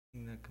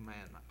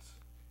commandments.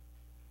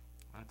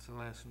 That's the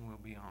lesson we'll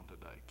be on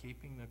today,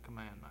 keeping the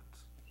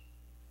commandments.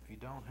 If you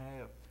don't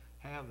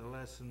have the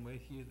lesson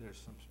with you,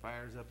 there's some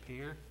spares up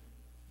here.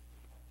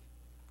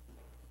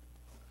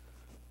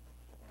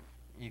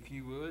 If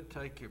you would,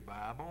 take your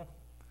Bible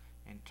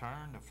and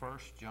turn to 1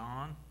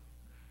 John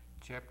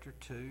chapter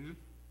 2,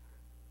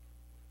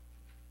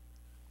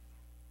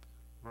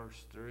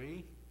 verse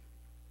 3.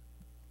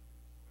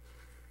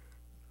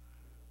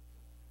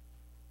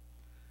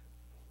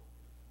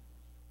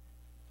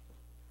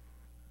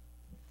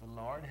 The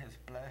Lord has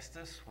blessed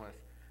us with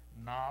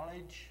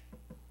knowledge.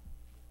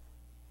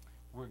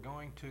 We're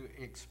going to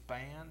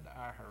expand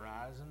our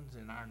horizons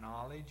in our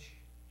knowledge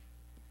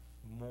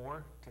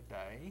more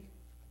today.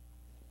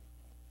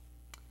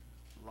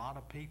 A lot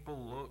of people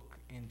look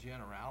in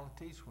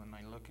generalities when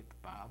they look at the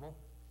Bible.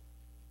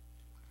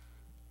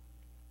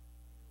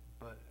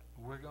 But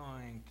we're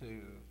going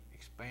to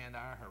expand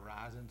our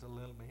horizons a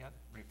little bit,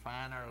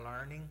 refine our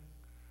learning,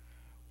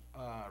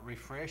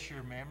 refresh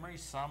your memory.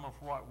 Some of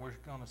what we're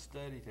going to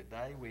study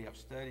today we have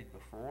studied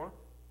before.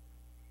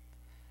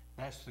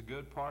 That's the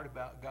good part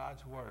about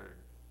God's Word.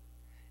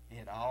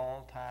 It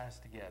all ties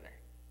together.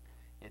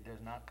 It does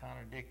not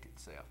contradict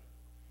itself.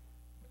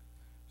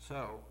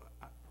 So,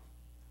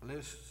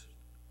 let's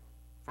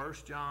 1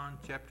 John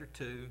chapter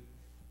 2,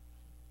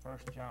 1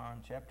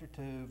 John chapter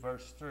 2,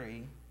 verse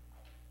 3.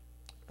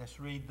 Let's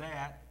read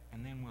that,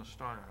 and then we'll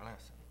start our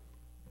lesson.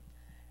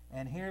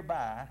 And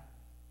hereby,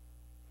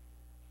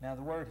 now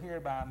the word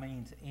hereby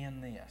means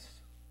in this.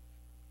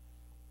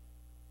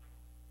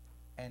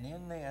 And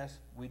in this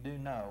we do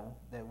know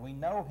that we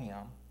know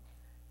him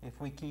if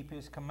we keep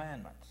his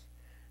commandments.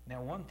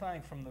 Now one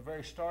thing from the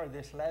very start of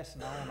this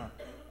lesson I want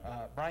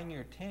to bring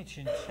your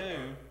attention to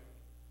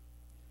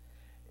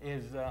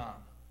is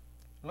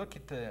look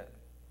at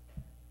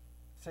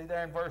see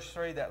there in verse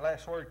 3, that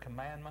last word,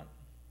 commandment.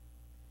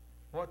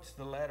 What's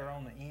the letter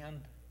on the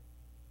end?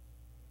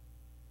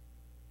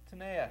 It's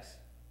an S.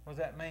 What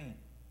does that mean?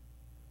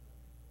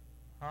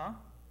 Huh?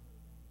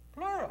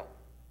 Plural.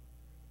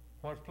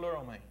 What does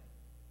plural mean?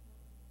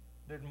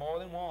 There's more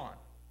than one.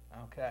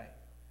 Okay.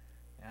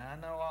 Now I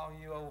know all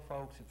you old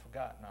folks have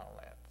forgotten all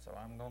that, so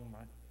I'm going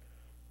to...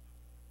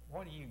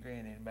 What are you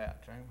grinning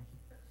about, Truman?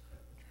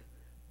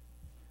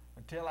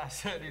 Until I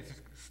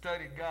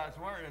studied God's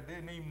Word, I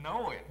didn't even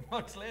know it,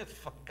 much less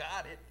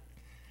forgot it.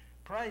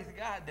 Praise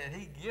God that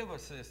he give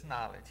us this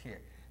knowledge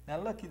here. Now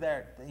look there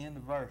at the end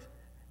of the verse.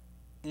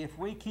 If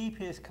we keep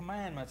his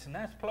commandments, and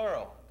that's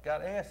plural, it's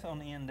got S on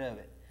the end of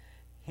it.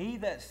 He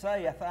that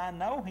saith, I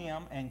know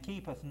him, and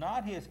keepeth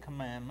not his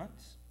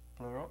commandments,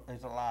 plural,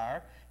 is a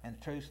liar, and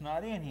the truth's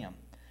not in him.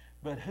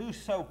 But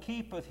whoso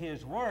keepeth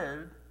his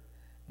word,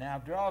 now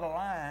I've drawn a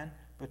line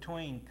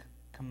between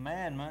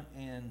commandment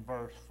in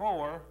verse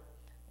 4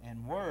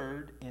 and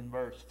word in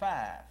verse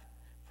 5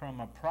 from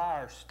a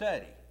prior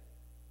study.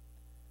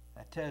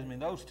 That tells me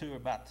those two are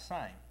about the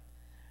same.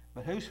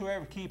 But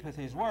whosoever keepeth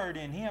his word,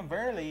 in him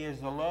verily is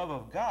the love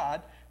of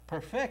God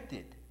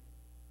perfected.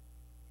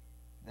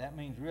 That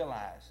means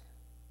realized.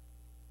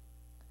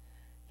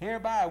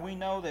 Hereby we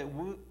know that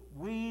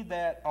we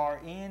that are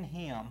in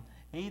him,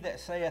 he that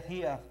saith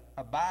he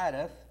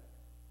abideth,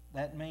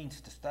 that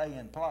means to stay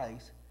in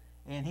place,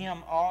 in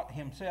him ought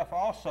himself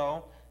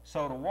also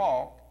so to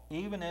walk,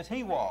 even as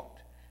he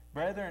walked.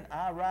 Brethren,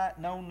 I write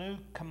no new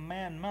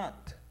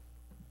commandment.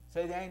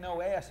 See, there ain't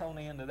no S on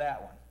the end of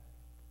that one.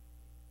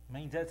 It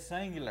means that's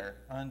singular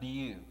unto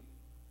you.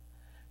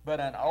 But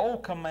an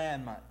old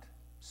commandment,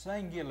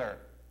 singular,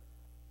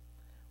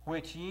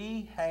 which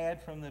ye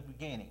had from the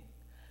beginning.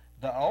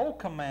 The old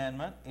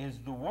commandment is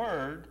the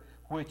word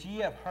which ye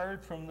have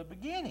heard from the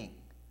beginning.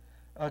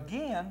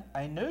 Again,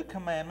 a new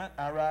commandment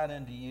I write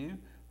unto you,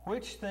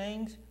 which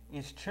things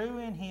is true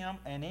in him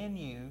and in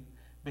you,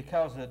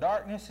 because the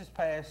darkness is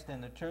past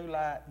and the true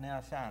light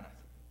now shineth.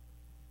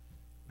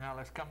 Now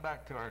let's come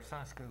back to our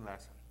Sunday school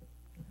lesson.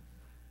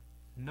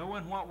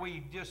 Knowing what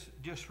we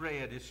just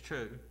read is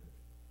true,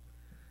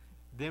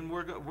 then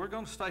we're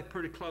going to stay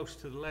pretty close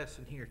to the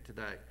lesson here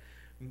today.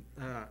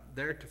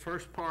 There at the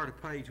first part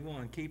of page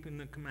 1, keeping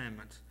the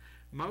commandments.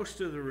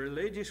 Most of the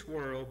religious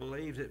world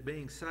believes that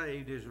being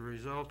saved is a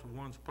result of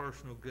one's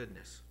personal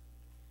goodness.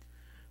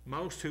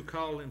 Most who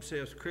call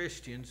themselves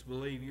Christians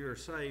believe you are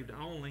saved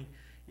only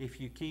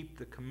if you keep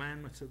the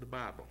commandments of the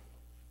Bible.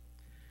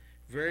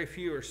 Very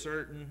few are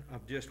certain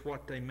of just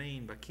what they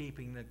mean by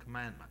keeping the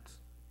commandments.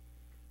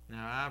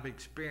 Now, I've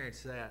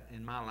experienced that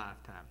in my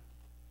lifetime.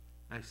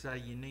 They say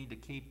you need to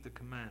keep the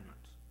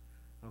commandments.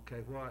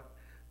 Okay, what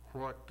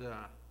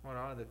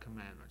are the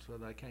commandments? Well,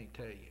 they can't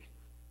tell you.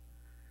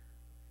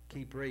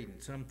 Keep reading.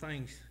 Some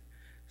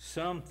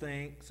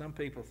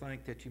people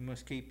think that you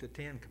must keep the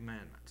 10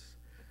 Commandments.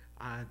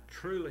 I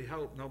truly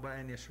hope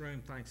nobody in this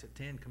room thinks that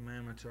 10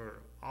 Commandments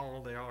are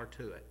all there are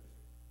to it.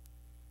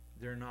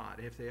 They're not.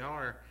 If they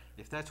are,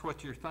 if that's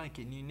what you're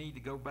thinking, you need to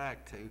go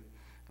back to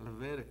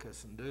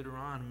Leviticus and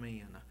Deuteronomy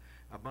and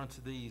a bunch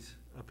of these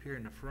up here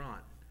in the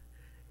front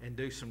and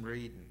do some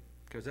reading,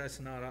 because that's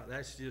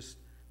just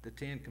the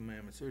 10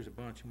 Commandments. There's a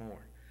bunch more.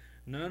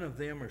 None of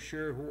them are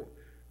sure.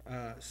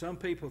 Some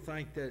people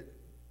think that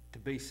to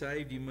be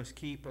saved, you must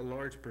keep a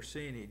large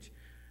percentage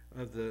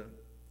of the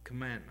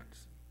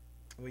commandments.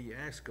 Well, you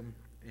ask them,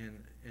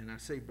 and I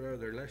see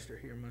Brother Lester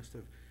here must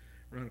have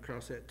run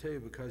across that too,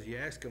 because you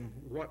ask them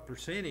what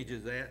percentage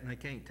is that, and they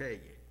can't tell you.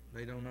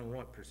 They don't know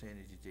what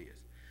percentage it is.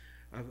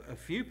 A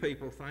few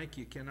people think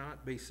you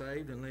cannot be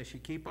saved unless you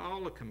keep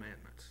all the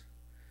commandments.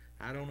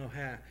 I don't know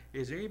how.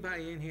 Is there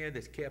anybody in here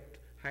that's kept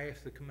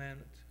half the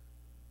commandments?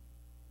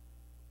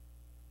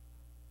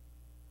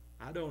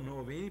 I don't know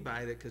of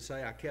anybody that could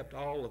say, I kept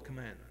all the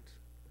commandments.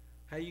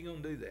 How are you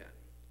going to do that?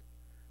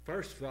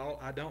 First of all,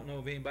 I don't know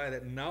of anybody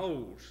that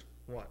knows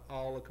what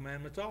all the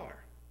commandments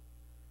are.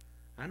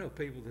 I know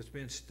people that's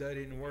been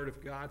studying the Word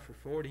of God for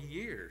 40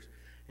 years,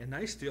 and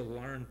they still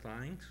learn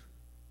things.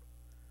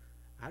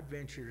 I'd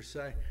venture to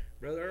say,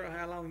 Brother Earl,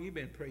 how long have you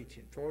been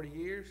preaching? 40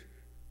 years?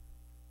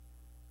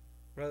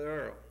 Brother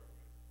Earl,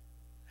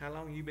 how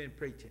long have you been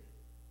preaching?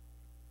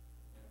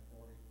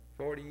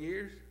 40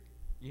 years?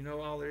 You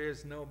know all there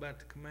is to know about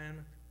the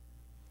commandments?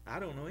 I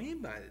don't know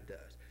anybody that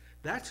does.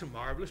 That's a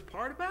marvelous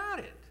part about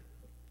it.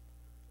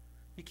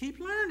 You keep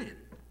learning.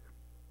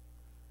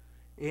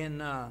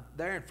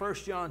 There in 1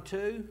 John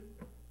 2,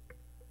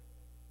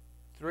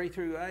 3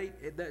 through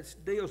 8,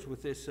 that deals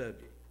with this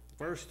subject.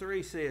 Verse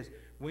 3 says,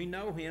 we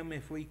know him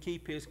if we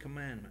keep his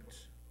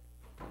commandments.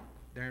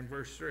 There in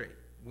verse 3.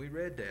 We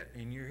read that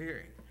in your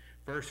hearing.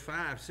 Verse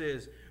 5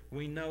 says,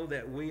 we know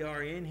that we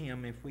are in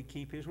him if we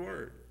keep his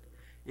word.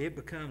 It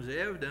becomes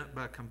evident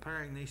by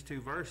comparing these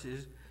two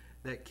verses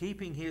that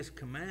keeping his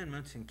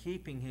commandments and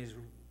keeping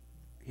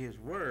his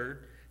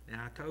word,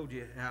 now I told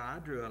you how I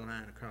drew a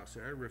line across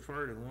there,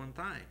 refer to one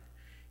thing.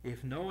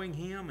 If knowing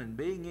him and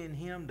being in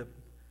him,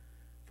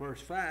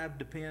 verse 5,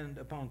 depend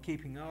upon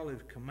keeping all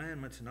his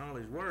commandments and all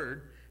his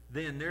word,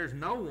 then there's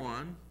no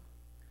one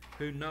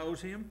who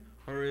knows him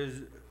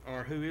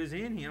or who is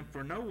in him,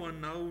 for no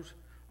one knows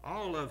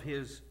all of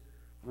his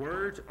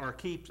words or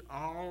keeps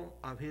all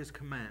of his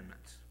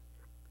commandments.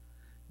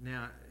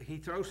 Now, he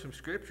throws some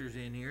scriptures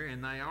in here,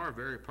 and they are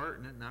very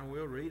pertinent, and I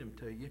will read them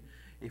to you.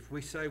 If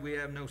we say we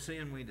have no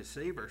sin, we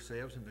deceive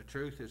ourselves, and the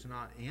truth is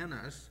not in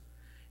us.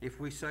 If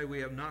we say we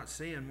have not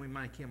sinned, we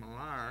make him a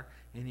liar,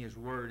 and his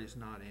word is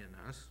not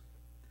in us.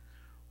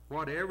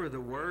 Whatever the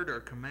word or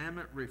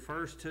commandment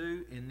refers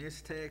to in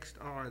this text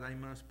are, they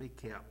must be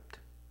kept.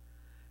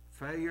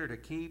 Failure to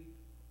keep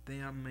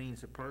them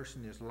means a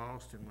person is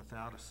lost and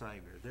without a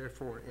Savior.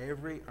 Therefore,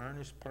 every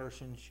earnest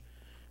person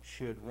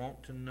should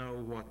want to know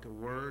what the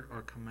word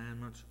or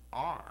commandments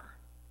are,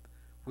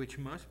 which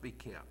must be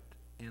kept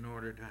in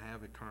order to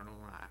have eternal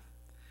life.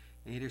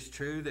 It is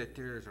true that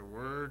there is a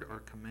word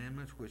or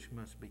commandments which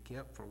must be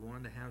kept for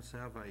one to have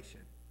salvation,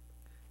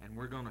 and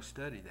we're going to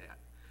study that.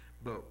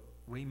 But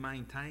we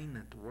maintain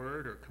that the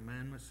word or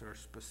commandments are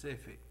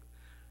specific.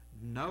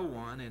 No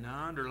one, and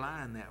I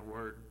underline that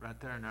word right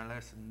there in our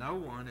lesson, no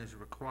one is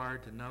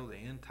required to know the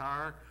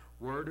entire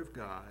Word of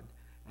God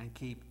and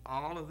keep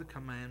all of the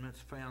commandments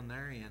found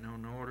therein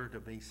in order to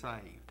be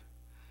saved.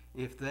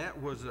 If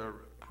that was a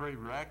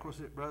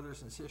prerequisite,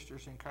 brothers and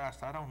sisters in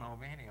Christ, I don't know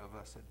of any of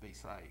us that'd be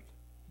saved.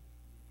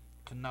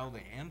 To know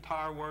the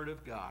entire Word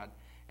of God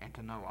and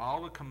to know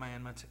all the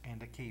commandments and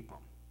to keep them.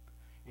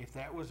 If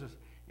that was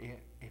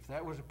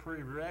a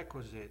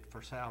prerequisite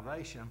for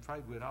salvation, I'm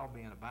afraid we'd all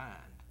be in a bind.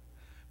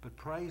 But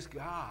praise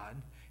God,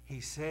 he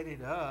set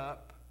it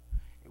up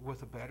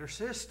with a better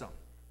system.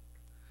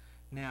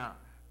 Now,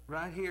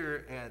 right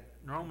here at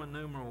Roman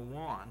numeral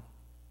 1,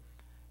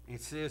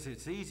 it says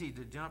it's easy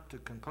to jump to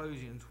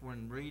conclusions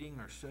when reading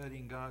or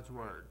studying God's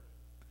Word.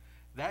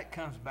 That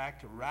comes back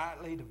to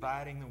rightly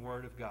dividing the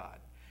Word of God.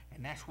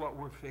 And that's what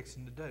we're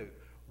fixing to do.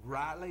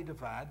 Rightly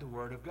divide the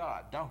Word of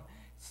God. Don't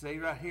see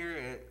right here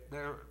at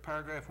there,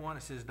 paragraph 1,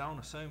 it says don't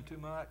assume too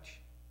much.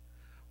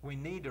 We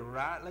need to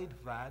rightly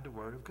divide the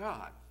Word of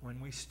God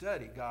when we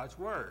study God's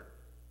Word.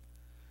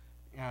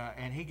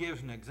 And he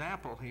gives an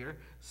example here.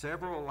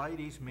 Several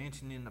ladies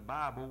mentioned in the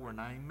Bible were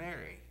named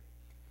Mary.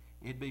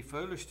 It'd be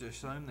foolish to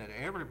assume that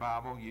every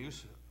Bible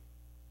use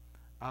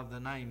of the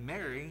name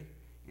Mary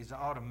is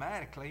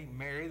automatically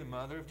Mary, the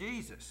mother of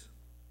Jesus.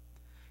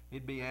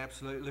 It'd be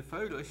absolutely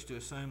foolish to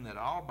assume that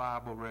all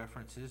Bible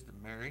references to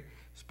Mary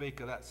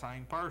speak of that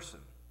same person.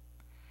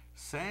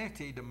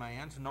 Sanity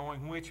demands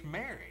knowing which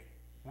Mary.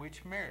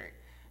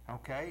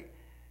 Okay?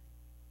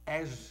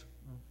 As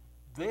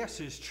this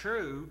is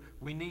true,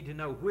 we need to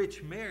know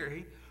which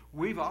Mary.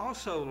 We've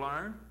also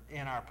learned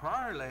in our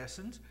prior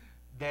lessons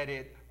that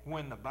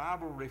when the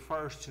Bible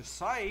refers to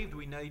saved,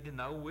 we need to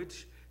know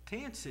which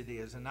tense it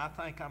is. And I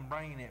think I'm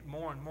bringing it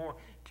more and more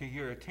to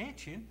your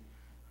attention.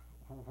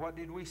 What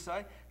did we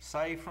say?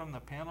 Saved from the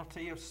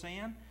penalty of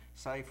sin,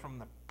 saved from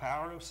the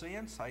power of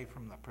sin, saved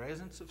from the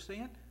presence of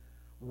sin.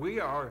 We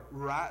are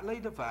rightly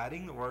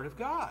dividing the Word of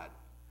God.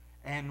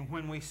 And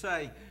when we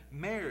say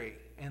Mary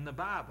in the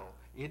Bible,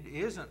 it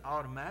isn't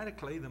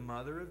automatically the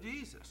mother of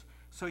Jesus.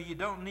 So you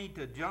don't need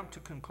to jump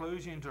to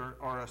conclusions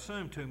or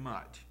assume too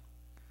much.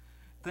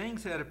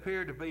 Things that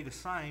appear to be the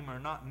same are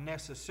not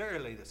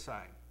necessarily the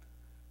same.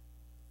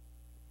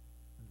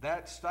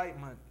 that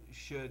statement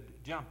should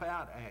jump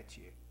out at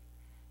you.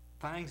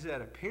 Things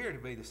that appear to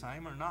be the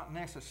same are not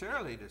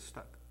necessarily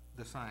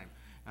the same.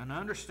 An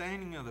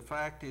understanding of the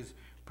fact is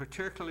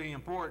particularly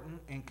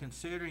important in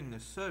considering the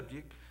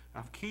subject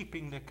of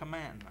keeping the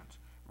commandments,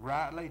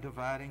 rightly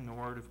dividing the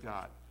Word of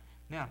God.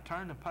 Now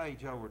turn the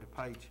page over to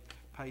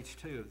page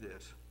 2 of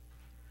this.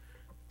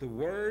 The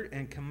Word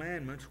and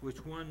commandments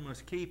which one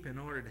must keep in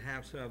order to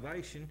have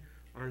salvation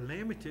are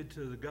limited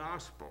to the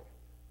gospel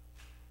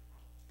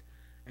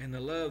and the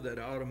love that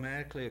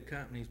automatically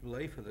accompanies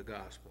belief of the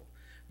gospel.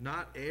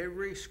 Not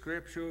every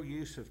scriptural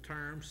use of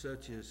terms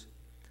such as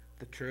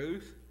the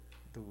truth,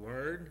 the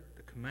Word,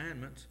 the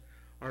commandments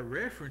are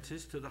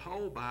references to the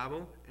whole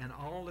Bible and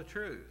all the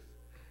truth.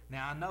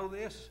 Now I know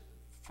this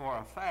for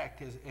a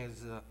fact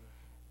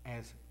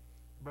as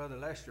Brother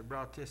Lester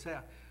brought this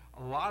out.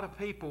 A lot of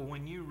people,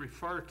 when you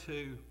refer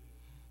to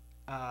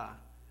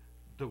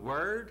the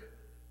Word,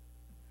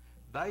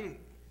 they,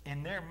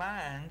 in their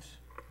minds,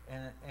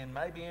 and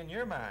maybe in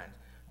your minds,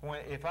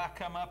 if I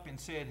come up and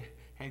said,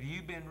 have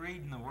you been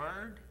reading the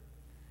Word?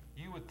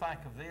 You would think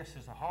of this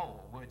as a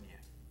whole, wouldn't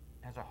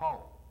you? As a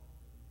whole.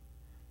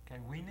 Okay,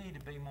 we need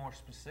to be more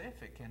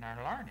specific in our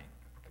learning,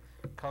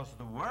 because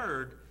the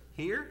Word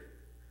here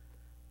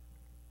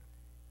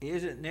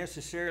isn't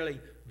necessarily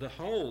the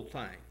whole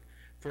thing.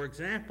 For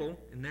example,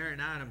 and there in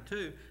item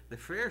 2, the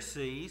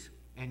Pharisees,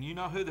 and you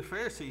know who the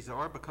Pharisees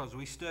are because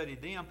we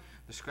studied them,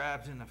 the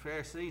scribes and the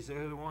Pharisees,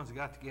 they're the ones that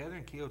got together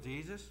and killed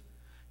Jesus.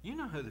 You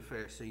know who the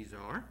Pharisees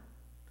are.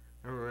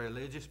 They're a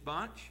religious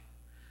bunch.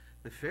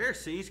 The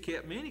Pharisees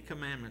kept many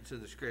commandments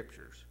of the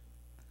Scriptures.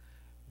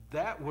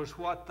 That was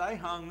what they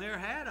hung their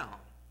hat on,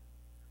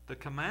 the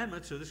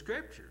commandments of the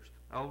Scriptures,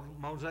 old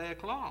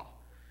Mosaic law.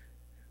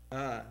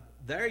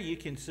 There you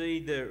can see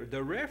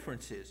the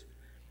references.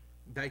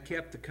 They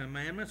kept the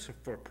commandments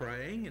for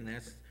praying, and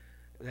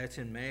that's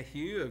in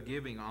Matthew, of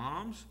giving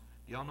alms.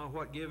 Y'all know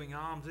what giving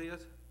alms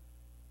is?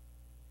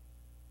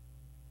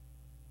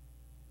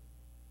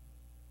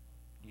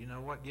 You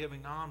know what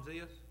giving alms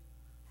is?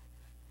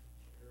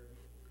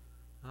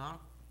 Huh?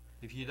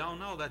 If you don't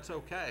know, that's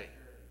okay.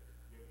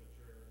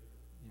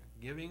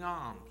 Giving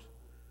alms.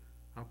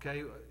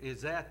 Okay,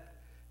 is that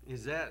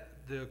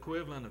the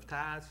equivalent of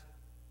tithes?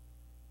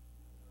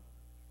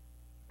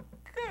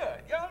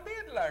 Good, y'all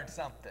did learn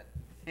something.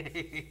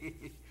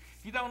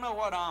 If you don't know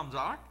what alms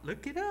are,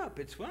 look it up.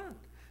 It's fun.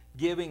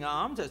 Giving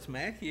alms, that's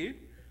Matthew.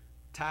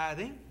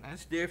 Tithing,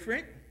 that's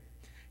different.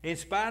 In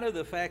spite of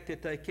the fact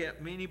that they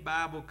kept many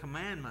Bible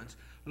commandments,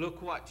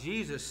 look what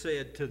Jesus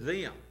said to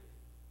them.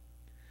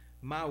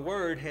 My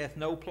word hath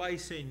no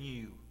place in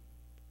you.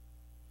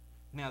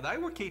 Now, they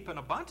were keeping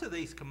a bunch of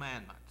these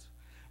commandments.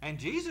 And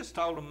Jesus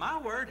told them, my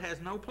word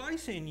has no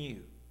place in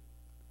you.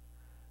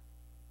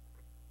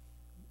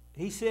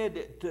 He said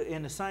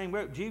in the same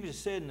group, Jesus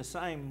said in the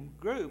same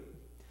group,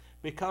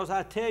 because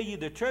I tell you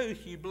the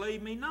truth, you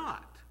believe me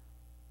not.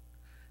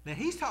 Now,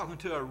 he's talking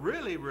to a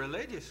really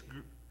religious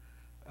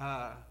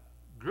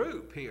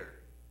group here,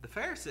 the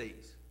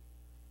Pharisees.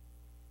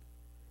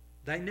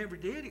 They never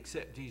did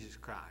accept Jesus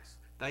Christ.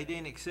 They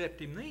didn't accept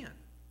him then.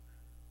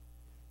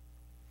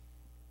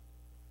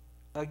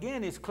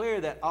 Again, it's clear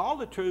that all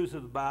the truths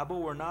of the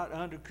Bible were not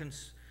under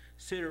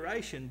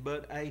consideration,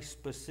 but a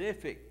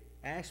specific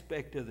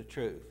aspect of the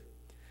truth.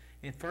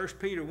 In 1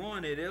 Peter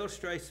 1, it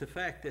illustrates the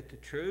fact that the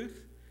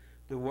truth,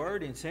 the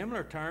Word, in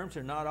similar terms,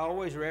 are not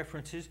always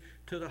references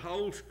to the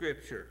whole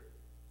Scripture.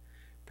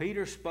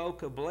 Peter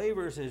spoke of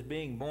believers as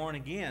being born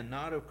again,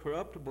 not of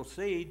corruptible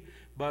seed,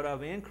 but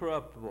of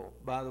incorruptible,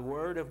 by the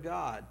Word of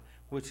God,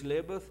 which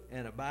liveth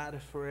and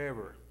abideth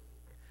forever.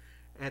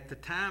 At the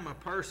time a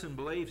person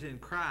believes in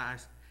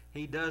Christ,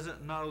 he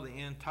doesn't know the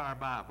entire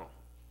Bible.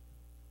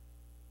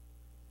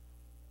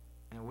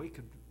 And we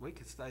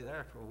could stay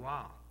there for a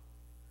while.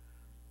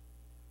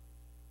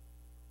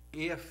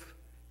 If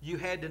you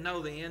had to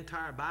know the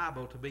entire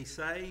Bible to be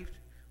saved,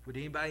 would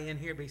anybody in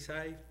here be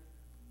saved?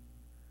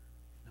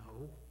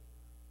 No.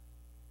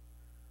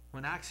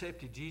 When I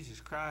accepted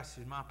Jesus Christ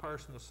as my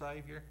personal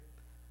Savior,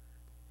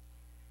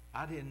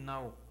 I didn't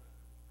know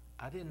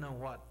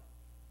what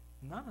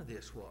none of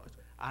this was.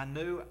 I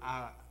knew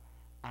I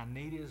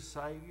needed a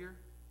Savior.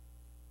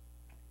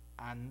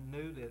 I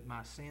knew that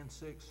my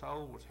sin-sick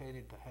soul was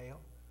headed to hell.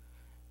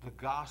 The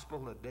gospel,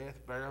 the death,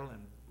 burial,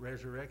 and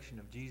resurrection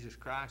of Jesus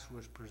Christ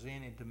was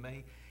presented to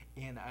me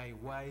in a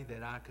way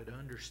that I could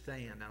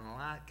understand. And a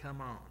light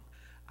come on.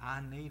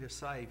 I need a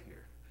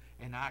Savior.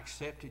 And I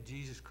accepted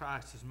Jesus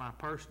Christ as my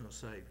personal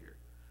Savior.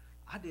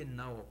 I didn't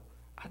know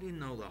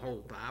the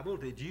whole Bible.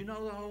 Did you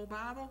know the whole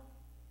Bible?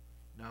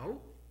 No.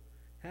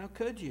 How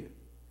could you?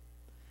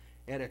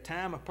 At a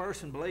time a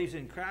person believes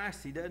in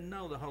Christ, he doesn't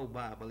know the whole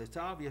Bible. It's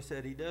obvious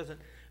that he doesn't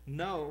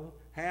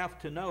have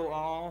to know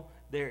all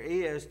there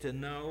is to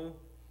know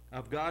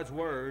of God's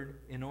Word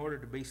in order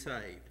to be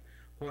saved.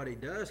 What he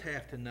does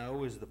have to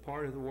know is the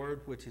part of the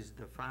Word which is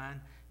defined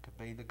to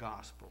be the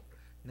gospel.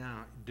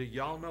 Now, do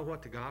y'all know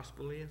what the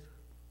gospel is?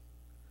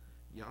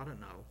 You ought to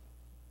know.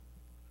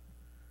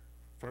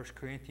 1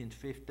 Corinthians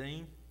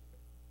 15.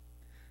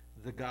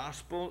 The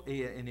gospel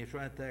is, and it's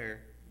right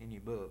there in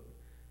your book,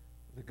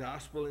 the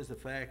gospel is the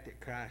fact that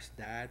Christ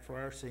died for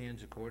our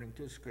sins according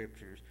to the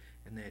Scriptures,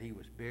 and that he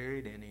was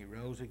buried and he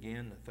rose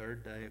again the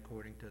third day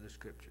according to the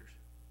Scriptures.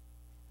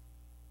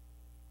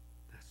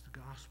 That's the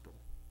gospel.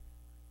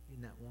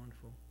 Isn't that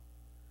wonderful?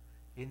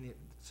 Isn't it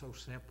so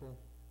simple?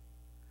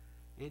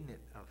 Isn't it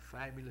a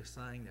fabulous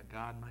thing that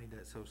God made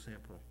that so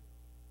simple?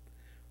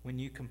 When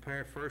you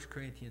compare 1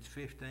 Corinthians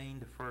 15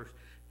 to 1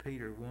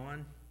 Peter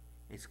 1,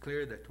 it's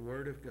clear that the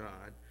Word of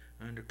God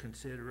under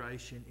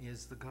consideration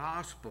is the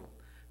gospel,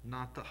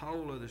 not the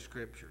whole of the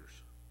Scriptures.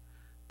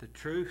 The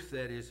truth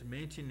that is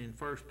mentioned in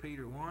 1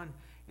 Peter 1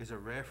 is a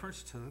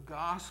reference to the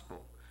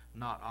gospel,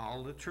 not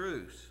all the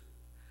truths.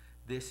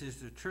 This is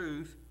the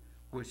truth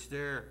which they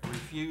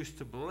refused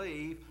to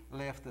believe,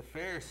 left the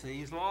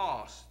Pharisees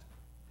lost.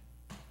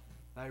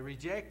 They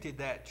rejected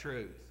that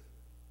truth.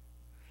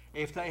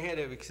 If they had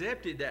have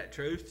accepted that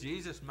truth,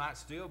 Jesus might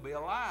still be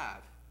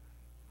alive.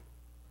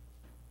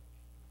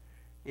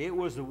 It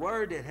was the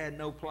Word that had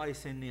no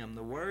place in them.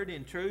 The Word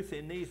and truth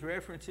in these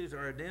references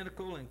are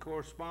identical and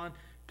correspond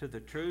to the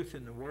truth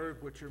in the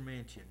Word which are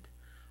mentioned.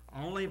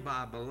 Only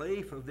by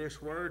belief of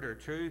this Word or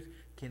truth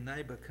can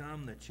they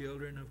become the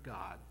children of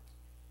God.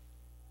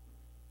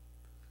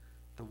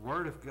 The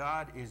Word of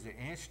God is the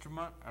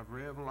instrument of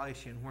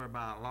revelation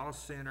whereby a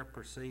lost sinner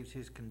perceives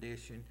his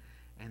condition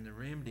and the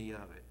remedy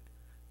of it.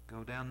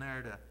 Go down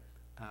there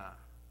to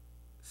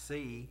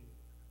C,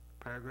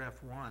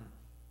 paragraph 1.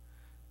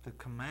 The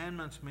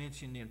commandments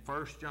mentioned in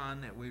 1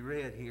 John that we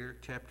read here,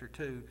 chapter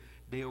 2,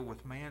 deal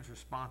with man's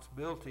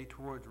responsibility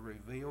towards the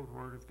revealed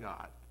Word of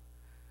God.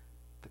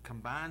 The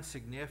combined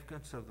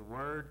significance of the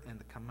Word and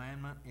the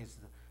commandment is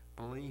the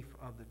belief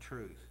of the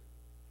truth.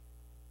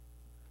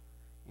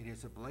 It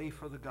is a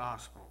belief of the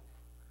gospel,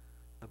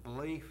 the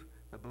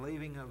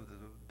believing of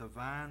the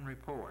divine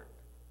report.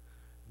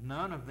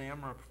 None of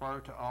them refer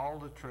to all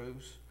the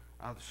truths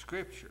of the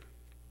Scripture,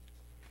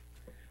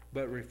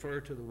 but refer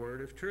to the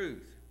word of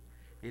truth.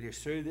 It is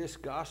through this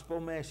gospel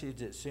message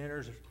that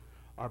sinners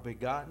are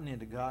begotten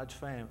into God's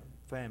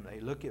family.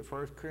 Look at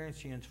 1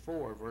 Corinthians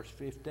 4, verse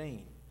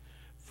 15.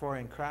 For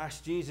in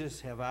Christ Jesus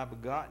have I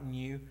begotten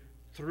you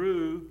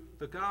through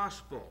the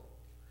gospel.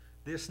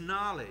 This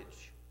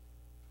knowledge.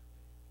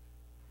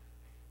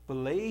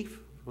 Belief,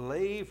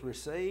 believe,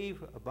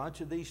 receive, a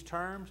bunch of these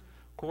terms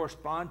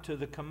correspond to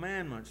the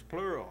commandments,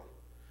 plural.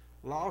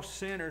 Lost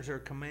sinners are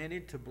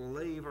commanded to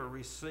believe or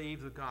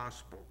receive the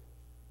gospel.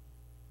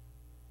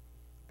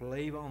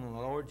 Believe on the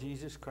Lord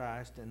Jesus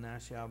Christ and thou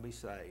shalt be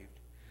saved.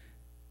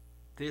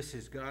 This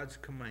is God's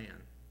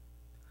command.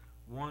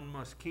 One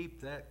must keep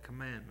that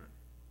commandment.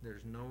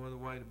 There's no other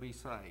way to be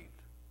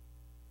saved.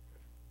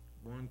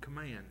 One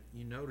command.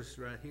 You notice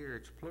right here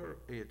it's plural,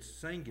 it's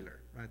singular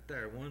right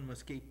there. One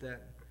must keep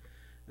that.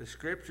 The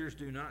Scriptures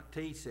do not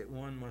teach that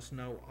one must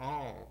know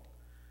all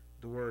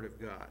the Word of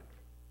God.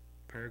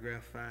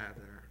 Paragraph 5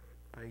 there,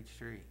 page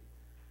 3.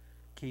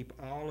 Keep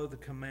all of the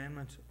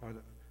commandments of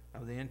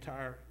the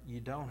entire, you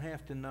don't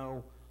have to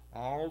know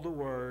all the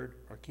Word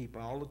or keep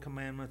all the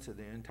commandments of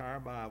the entire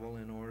Bible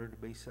in order to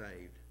be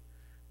saved.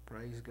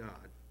 Praise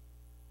God.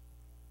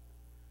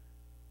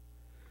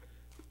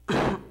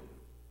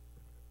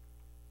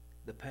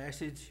 The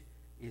passage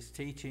is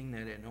teaching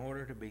that in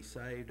order to be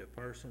saved, a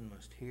person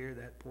must hear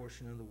that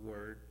portion of the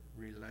Word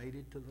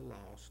related to the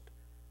lost,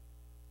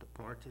 the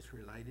part that's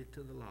related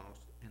to the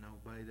lost, and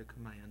obey the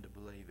command to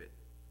believe it.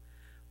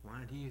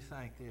 Why do you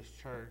think this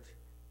church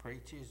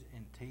preaches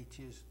and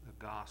teaches the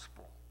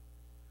gospel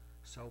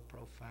so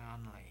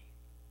profoundly?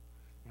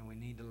 And we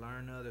need to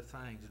learn other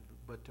things,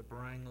 but to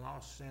bring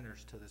lost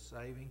sinners to the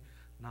saving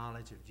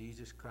knowledge of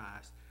Jesus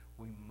Christ,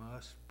 we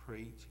must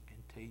preach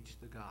and teach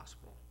the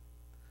gospel.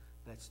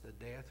 That's the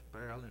death,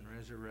 burial, and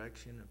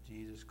resurrection of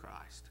Jesus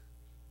Christ.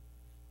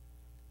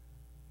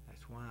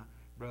 That's why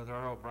Brother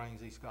Earl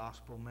brings these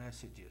gospel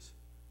messages.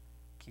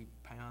 Keep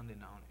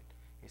pounding on it.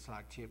 It's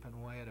like chipping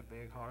away at a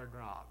big hard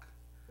rock.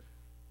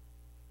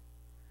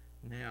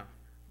 Now,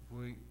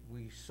 we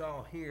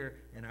saw here,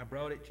 and I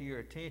brought it to your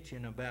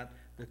attention about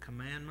the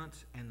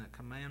commandments and the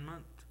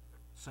commandment,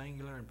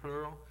 singular and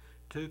plural.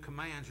 Two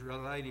commands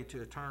related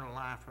to eternal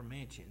life are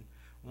mentioned.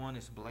 One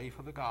is belief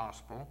of the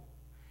gospel,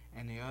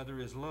 and the other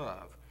is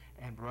love.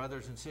 And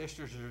brothers and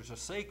sisters, there's a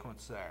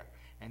sequence there.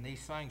 And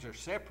these things are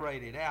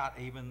separated out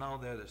even though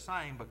they're the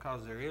same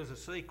because there is a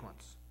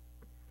sequence.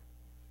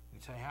 You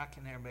say, how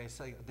can everybody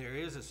say? There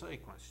is a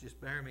sequence. Just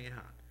bear me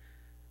out.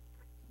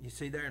 You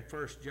see there in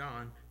 1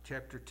 John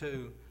chapter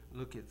 2,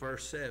 look at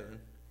verse 7.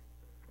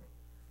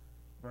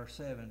 Verse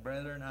 7,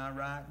 Brethren, I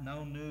write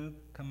no new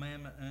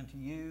commandment unto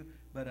you,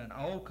 but an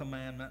old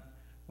commandment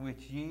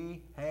which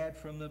ye had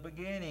from the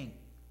beginning.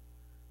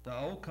 The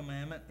old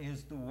commandment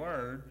is the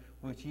word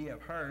which ye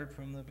have heard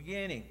from the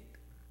beginning.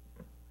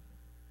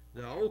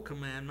 The old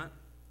commandment,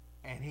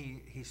 and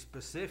he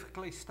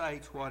specifically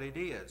states what it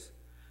is.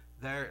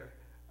 There,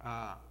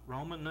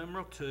 Roman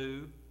numeral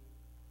 2,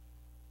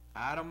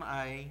 item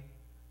A,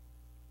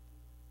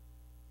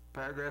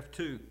 paragraph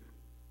 2.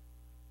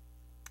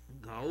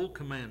 The old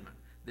commandment.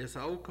 this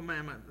old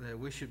commandment that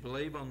we should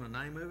believe on the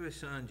name of his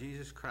Son,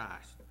 Jesus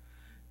Christ.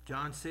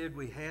 John said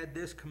we had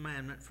this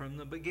commandment from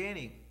the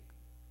beginning.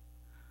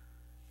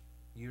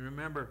 You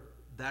remember,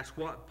 that's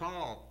what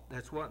Paul,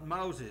 that's what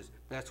Moses,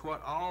 that's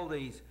what all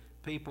these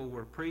people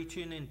were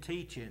preaching and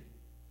teaching.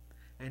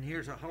 And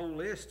here's a whole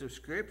list of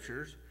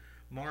scriptures.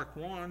 Mark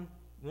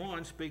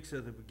 1:1 speaks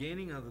of the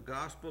beginning of the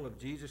gospel of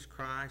Jesus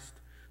Christ,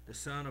 the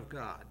Son of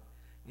God.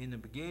 In the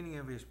beginning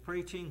of his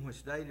preaching,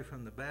 which dated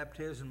from the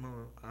baptism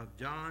of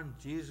John,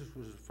 Jesus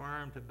was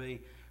affirmed to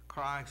be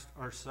Christ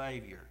our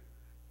Savior.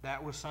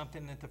 That was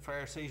something that the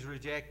Pharisees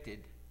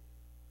rejected.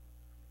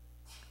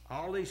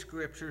 All these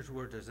scriptures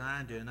were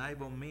designed to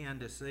enable men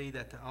to see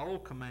that the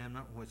old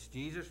commandment, which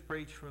Jesus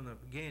preached from the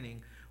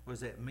beginning, was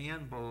that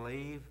men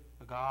believe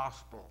the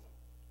gospel.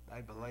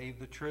 They believe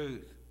the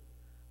truth.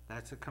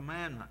 That's a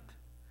commandment.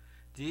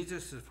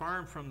 Jesus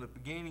affirmed from the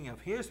beginning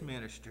of his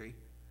ministry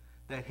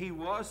that he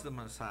was the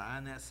Messiah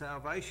and that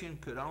salvation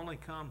could only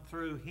come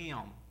through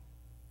him.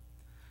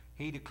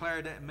 He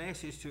declared that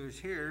message to his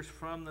hearers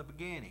from the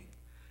beginning.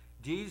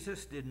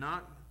 Jesus did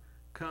not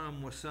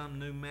come with some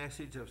new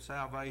message of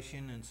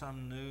salvation and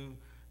some new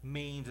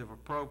means of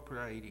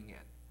appropriating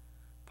it.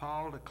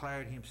 Paul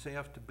declared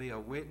himself to be a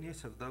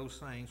witness of those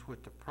things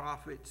which the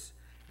prophets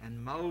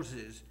and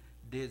Moses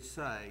did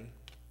say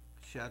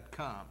should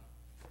come,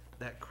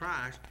 that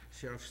Christ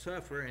shall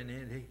suffer, and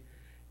that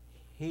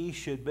he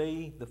should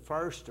be the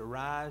first to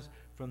rise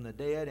from the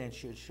dead, and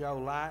should show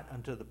light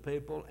unto the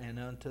people and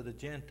unto the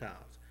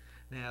Gentiles.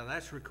 Now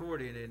that's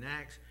recorded in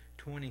Acts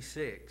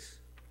 26.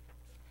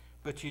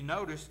 But you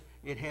notice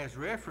it has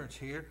reference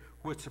here,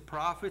 which the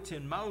prophets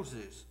and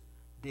Moses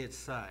did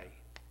say.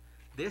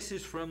 This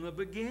is from the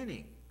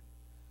beginning.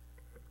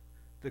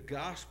 The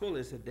gospel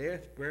is the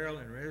death, burial,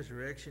 and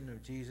resurrection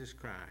of Jesus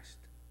Christ.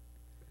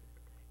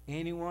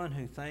 Anyone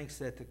who thinks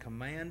that the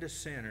command to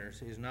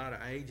sinners is not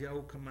an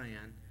age-old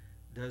command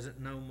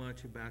doesn't know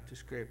much about the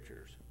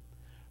scriptures.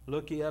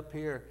 Look you up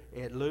here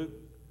at Luke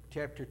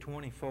chapter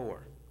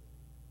 24.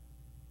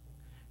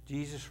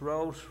 Jesus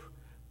rose.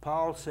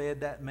 Paul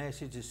said that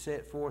message is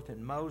set forth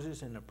in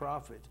Moses and the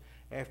prophets.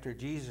 After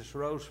Jesus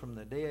rose from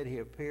the dead, he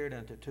appeared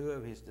unto two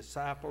of his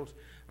disciples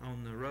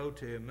on the road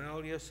to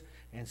Emmaus,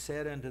 and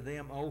said unto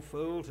them, O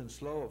fools, and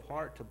slow of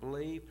heart to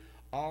believe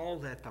all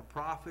that the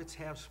prophets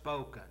have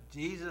spoken.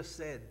 Jesus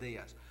said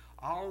this,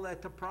 all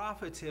that the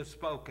prophets have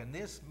spoken.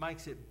 This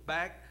makes it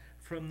back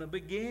from the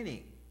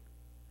beginning.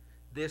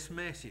 This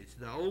message,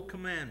 the old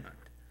commandment.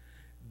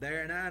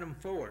 There in item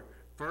 4,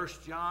 1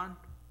 John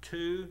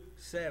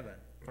 2:7.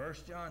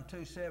 1 John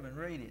 2:7,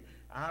 read it.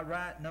 I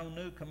write no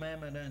new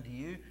commandment unto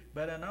you,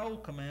 but an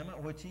old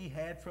commandment which ye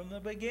had from the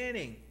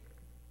beginning.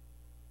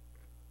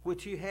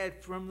 Which you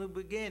had from the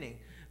beginning.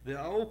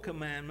 The old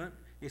commandment,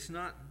 it's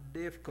not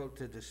difficult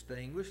to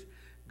distinguish.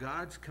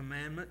 God's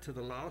commandment to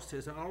the lost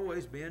has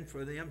always been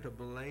for them to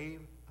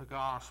believe the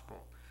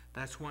gospel.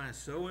 That's why it's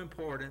so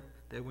important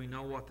that we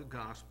know what the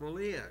gospel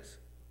is.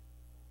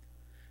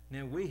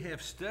 Now we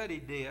have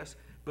studied this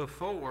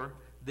before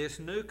this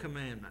new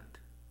commandment.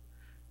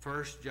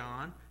 1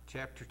 John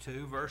chapter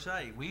 2, verse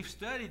 8. We've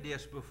studied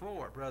this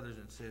before, brothers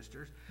and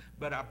sisters,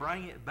 but I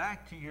bring it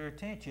back to your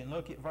attention.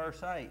 Look at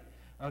verse 8.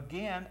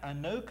 Again, a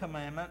new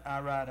commandment I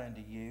write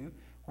unto you,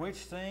 which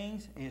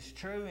things is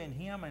true in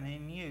him and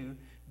in you,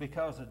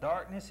 because the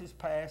darkness is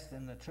past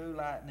and the true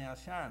light now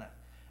shineth.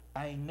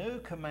 A new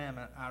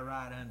commandment I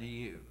write unto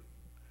you.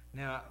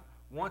 Now,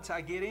 once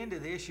I get into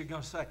this, you're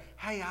going to say,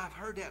 hey, I've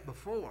heard that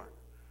before,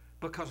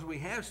 because we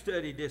have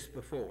studied this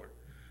before.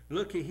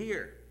 Looky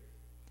here.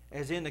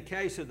 As in the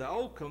case of the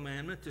old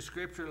commandment, the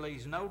scripture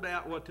leaves no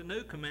doubt what the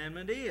new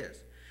commandment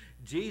is.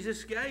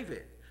 Jesus gave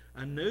it.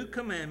 A new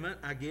commandment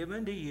I give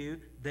unto you,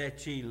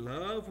 that ye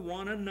love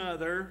one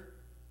another.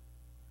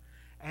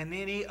 And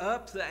then he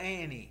upped the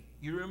ante.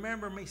 You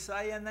remember me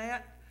saying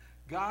that?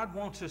 God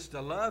wants us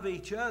to love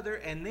each other,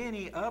 and then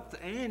he upped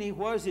the ante.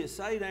 What does it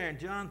say there in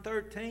John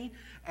 13?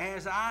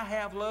 As I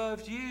have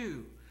loved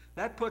you.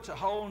 That puts a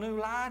whole new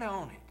light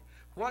on it.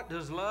 What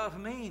does love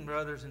mean,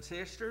 brothers and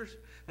sisters?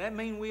 That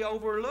means we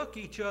overlook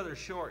each other's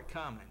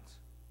shortcomings.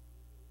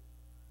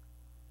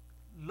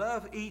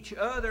 Love each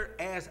other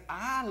as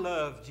I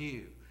loved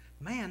you.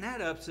 Man,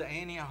 that ups the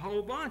ante a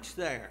whole bunch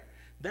there.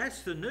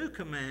 That's the new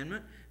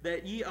commandment,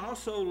 that ye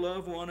also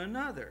love one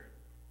another.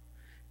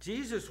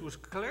 Jesus was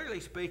clearly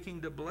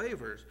speaking to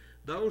believers,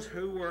 those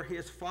who were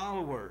his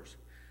followers.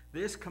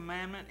 This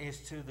commandment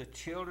is to the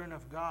children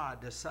of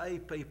God, to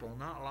save people,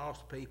 not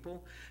lost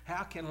people.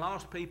 How can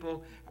lost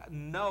people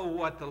know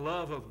what the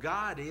love of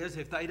God is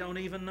if they don't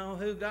even know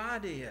who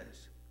God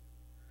is?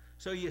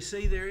 So you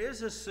see, there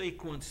is a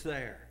sequence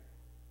there.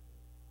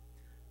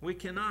 We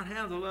cannot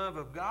have the love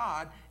of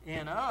God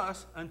in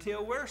us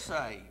until we're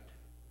saved.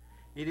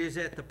 It is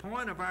at the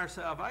point of our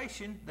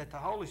salvation that the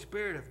Holy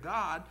Spirit of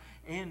God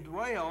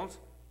indwells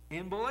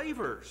in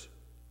believers.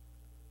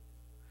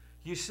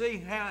 You see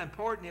how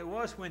important it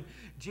was when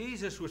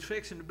Jesus was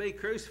fixing to be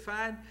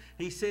crucified?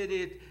 He said,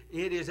 it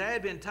is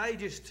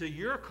advantageous to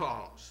your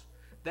cause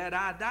that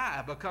I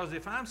die. Because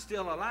if I'm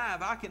still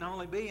alive, I can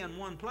only be in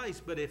one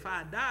place. But if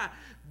I die,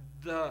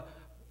 the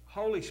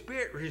Holy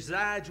Spirit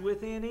resides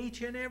within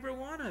each and every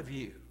one of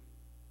you.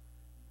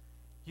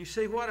 You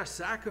see what a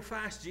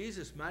sacrifice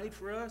Jesus made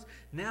for us?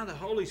 Now the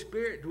Holy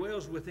Spirit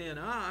dwells within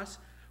us.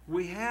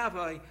 We have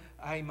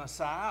a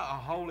Messiah, a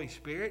Holy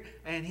Spirit,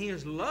 and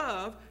His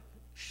love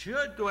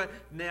should dwell.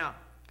 Now,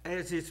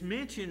 as it's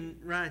mentioned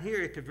right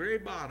here at the very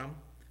bottom,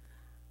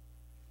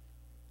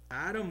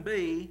 item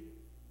B,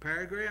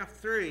 paragraph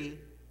 3,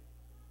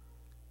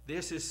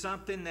 this is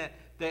something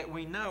that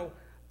we know.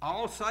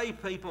 All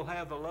saved people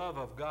have the love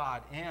of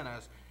God in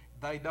us.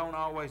 They don't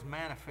always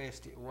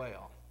manifest it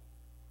well.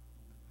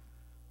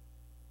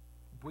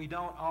 We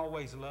don't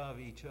always love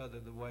each other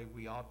the way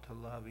we ought to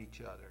love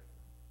each other.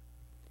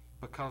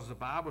 Because the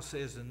Bible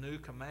says the new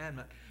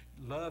commandment,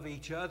 love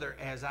each other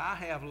as I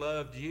have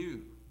loved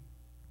you.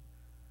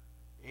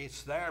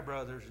 It's there,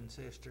 brothers and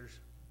sisters.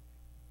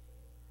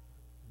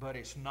 But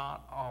it's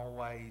not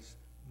always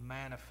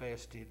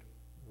manifested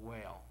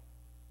well.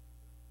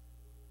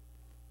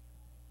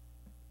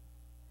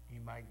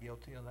 Anybody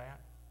guilty of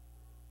that?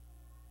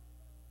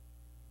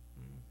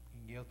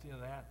 You guilty of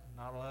that?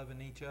 Not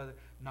loving each other,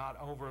 not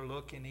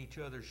overlooking each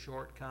other's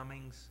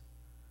shortcomings,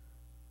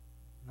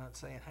 not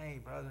saying, hey,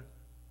 brother,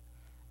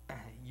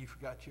 you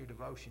forgot your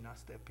devotion. I'll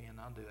step in.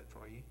 I'll do it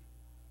for you.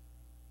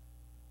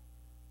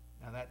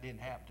 Now, that didn't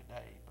happen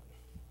today,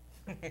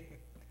 but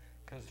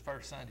because the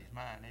first Sunday's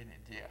mine, isn't it?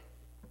 Yeah.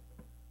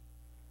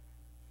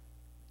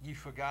 You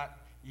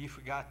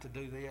forgot to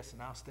do this,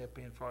 and I'll step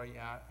in for you.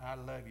 I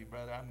love you,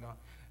 brother.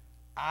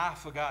 I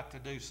forgot to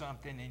do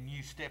something, and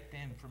you stepped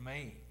in for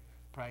me.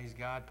 Praise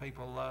God,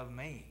 people love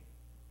me.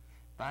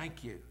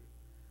 Thank you.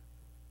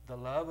 The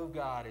love of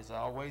God is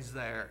always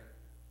there.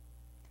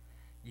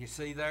 You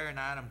see there in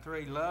item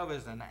 3, love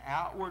is an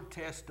outward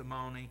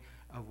testimony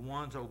of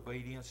one's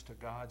obedience to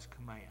God's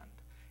command.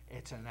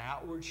 It's an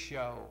outward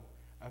show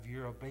of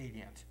your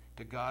obedience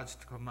to God's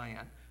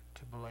command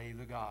to believe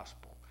the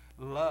gospel.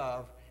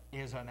 Love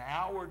is an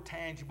outward,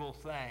 tangible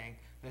thing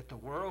that the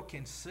world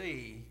can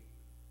see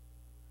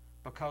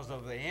because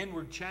of the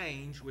inward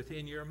change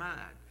within your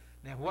mind.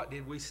 Now, what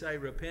did we say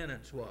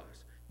repentance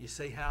was? You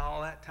see how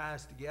all that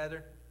ties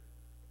together?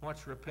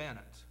 What's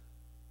repentance?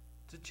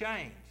 It's a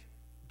change.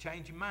 You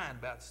change your mind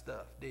about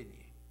stuff, didn't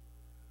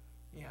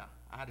you? Yeah,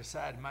 I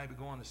decided maybe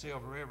going to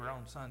Silver River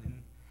on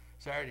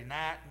Saturday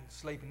night and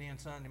sleeping in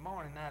Sunday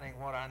morning. That ain't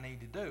what I need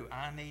to do.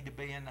 I need to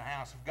be in the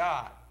house of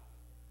God,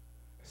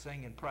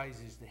 singing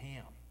praises to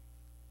Him.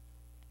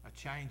 A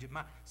change of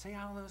mind. See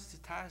how all this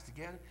ties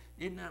together?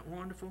 Isn't that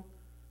wonderful?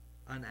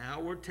 An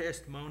outward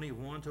testimony of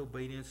one's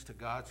obedience to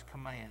God's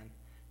command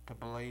to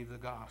believe the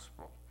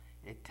gospel.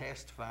 It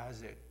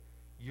testifies that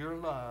your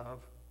love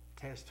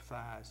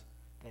testifies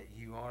that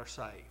you are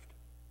saved.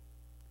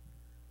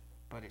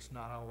 But it's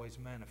not always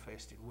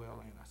manifested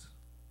well in us.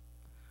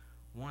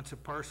 Once a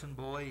person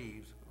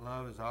believes,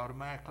 love is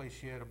automatically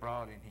shed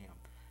abroad in him.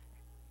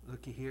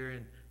 Looky here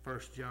in 1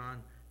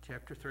 John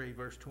chapter 3,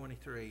 verse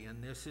 23.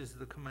 And this is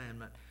the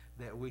commandment,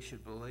 that we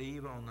should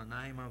believe on the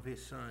name of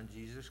His Son,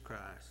 Jesus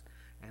Christ,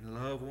 and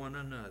love one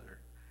another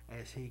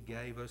as He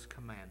gave us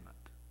commandment.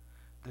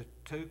 The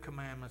two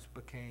commandments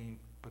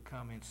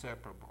become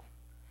inseparable.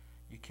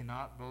 You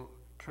cannot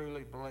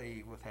truly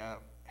believe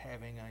without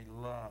having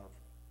a love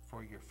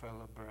for your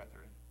fellow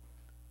brethren.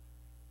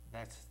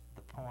 That's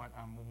the point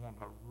I want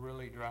to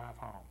really drive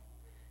home.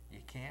 You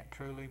can't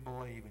truly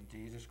believe in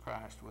Jesus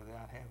Christ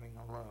without having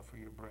a love for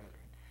your brethren.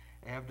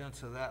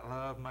 Evidence of that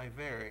love may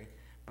vary,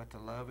 but the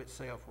love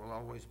itself will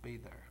always be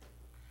there.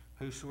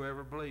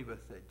 Whosoever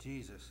believeth that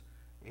Jesus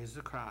is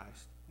the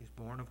Christ is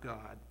born of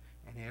God,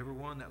 and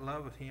everyone that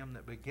loveth Him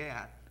that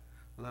begat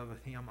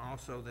loveth Him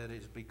also that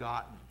is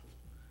begotten.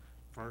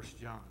 1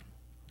 John.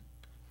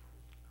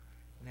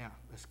 Now,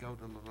 let's go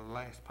to the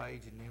last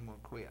page and then we'll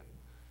quit.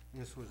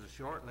 This was a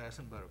short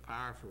lesson, but a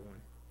powerful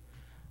one.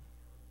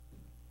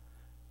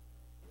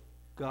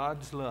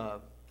 God's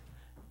love.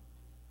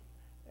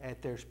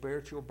 At their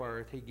spiritual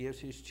birth, He gives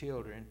His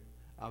children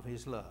of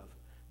His love.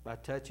 By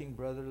touching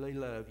brotherly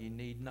love, you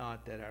need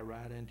not that I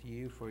write unto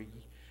you, for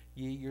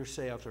ye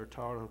yourselves are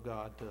taught of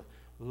God to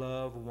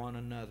love one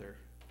another.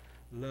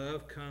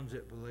 Love comes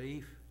at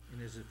belief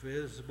and is a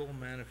visible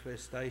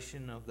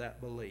manifestation of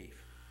that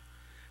belief.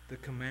 The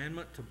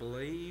commandment to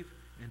believe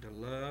and to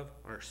love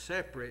are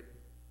separate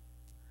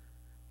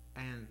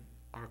and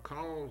are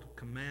called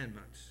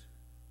commandments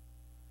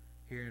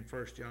here in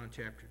 1 John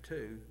chapter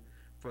 2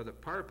 for the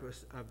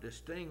purpose of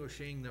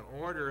distinguishing the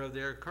order of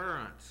their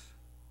occurrence.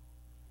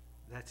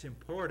 That's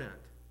important.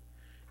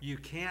 You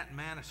can't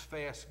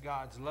manifest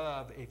God's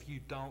love if you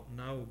don't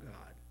know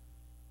God.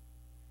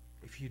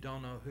 If you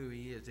don't know who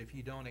He is, if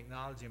you don't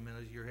acknowledge Him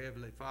as your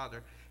Heavenly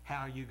Father,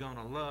 how are you going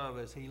to love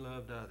as He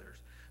loved others?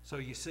 So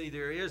you see,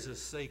 there is a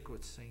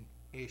sequencing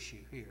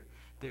issue here.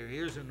 There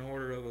is an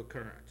order of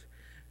occurrence.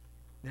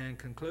 Now, in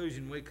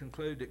conclusion, we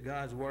conclude that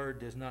God's Word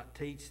does not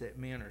teach that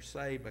men are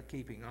saved by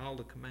keeping all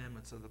the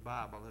commandments of the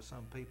Bible, as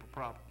some people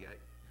propagate.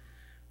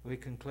 we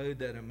conclude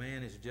that a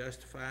man is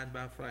justified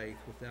by faith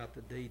without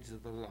the deeds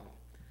of the law.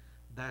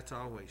 That's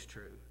always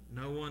true.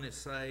 No one is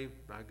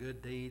saved by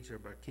good deeds or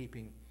by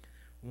keeping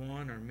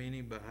one or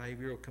many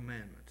behavioral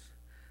commandments.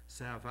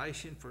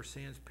 Salvation for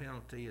sin's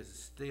penalty is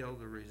still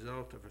the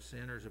result of a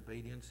sinner's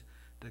obedience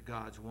to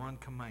God's one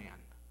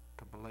command,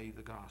 to believe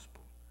the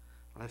gospel.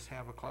 Let's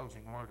have a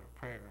closing word of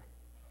prayer,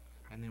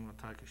 and then we'll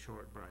take a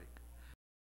short break.